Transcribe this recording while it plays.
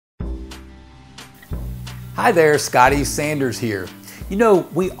Hi there, Scotty Sanders here. You know,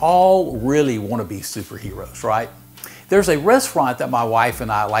 we all really want to be superheroes, right? There's a restaurant that my wife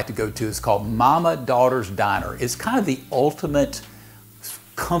and I like to go to. It's called Mama Daughter's Diner. It's kind of the ultimate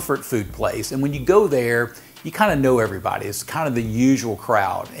comfort food place. And when you go there, you kind of know everybody. It's kind of the usual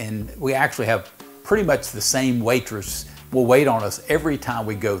crowd. And we actually have pretty much the same waitress will wait on us every time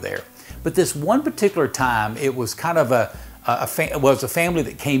we go there. But this one particular time, it was kind of a family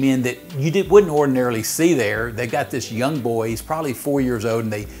that came in that you wouldn't ordinarily see there. They got this young boy, he's probably 4 years old,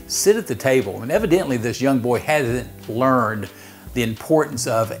 and they sit at the table. And evidently this young boy hasn't learned the importance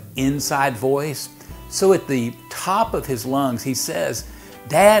of inside voice. So at the top of his lungs, he says,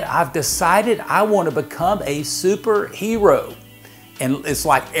 "Dad, I've decided I want to become a superhero." And it's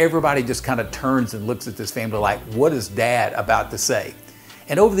like everybody just kind of turns and looks at this family like, what is Dad about to say?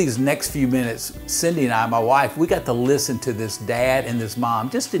 And over these next few minutes, Cindy and I, my wife, we got to listen to this dad and this mom,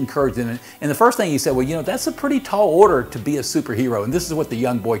 just encourage them. And the first thing he said, well, you know, that's a pretty tall order to be a superhero. And this is what the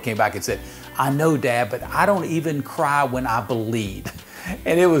young boy came back and said, "I know, Dad, but I don't even cry when I bleed."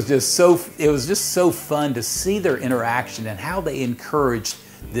 And it was just so fun to see their interaction and how they encouraged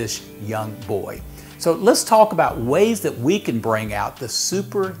this young boy. So let's talk about ways that we can bring out the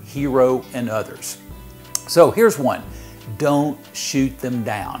superhero in others. So here's one. Don't shoot them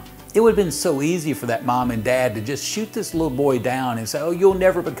down. It would have been so easy for that mom and dad to just shoot this little boy down and say, "Oh, you'll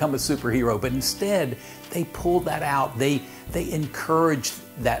never become a superhero." But instead, they pulled that out. They encouraged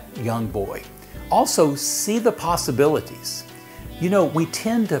that young boy. Also, see the possibilities. You know, we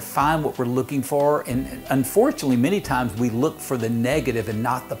tend to find what we're looking for, and unfortunately, many times we look for the negative and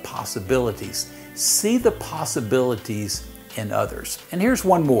not the possibilities. See the possibilities in others. And here's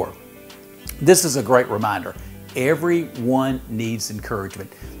one more. This is a great reminder. Everyone needs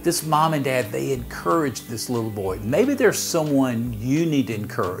encouragement. This mom and dad, they encouraged this little boy. Maybe there's someone you need to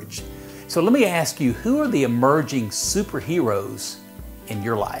encourage. So let me ask you, who are the emerging superheroes in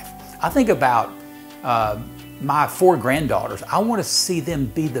your life? I think about my 4 granddaughters. I want to see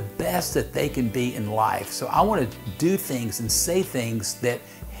them be the best that they can be in life. So I want to do things and say things that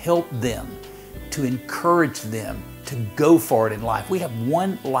help them, to encourage them to go for it in life. We have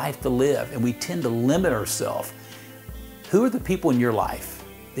one life to live, and we tend to limit ourselves. Who are the people in your life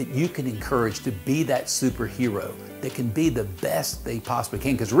that you can encourage to be that superhero, that can be the best they possibly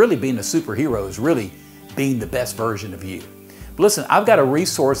can? Because really being a superhero is really being the best version of you. But listen, I've got a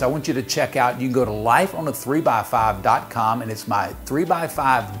resource I want you to check out. You can go to lifeona3by5.com, and it's my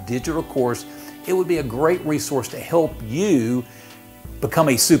 3x5 digital course. It would be a great resource to help you become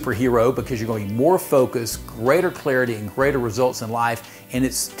a superhero, because you're going to be more focused, greater clarity, and greater results in life. And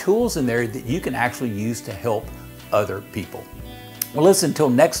it's tools in there that you can actually use to help other people. Well, listen, until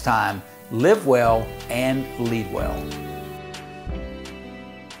next time, live well and lead well.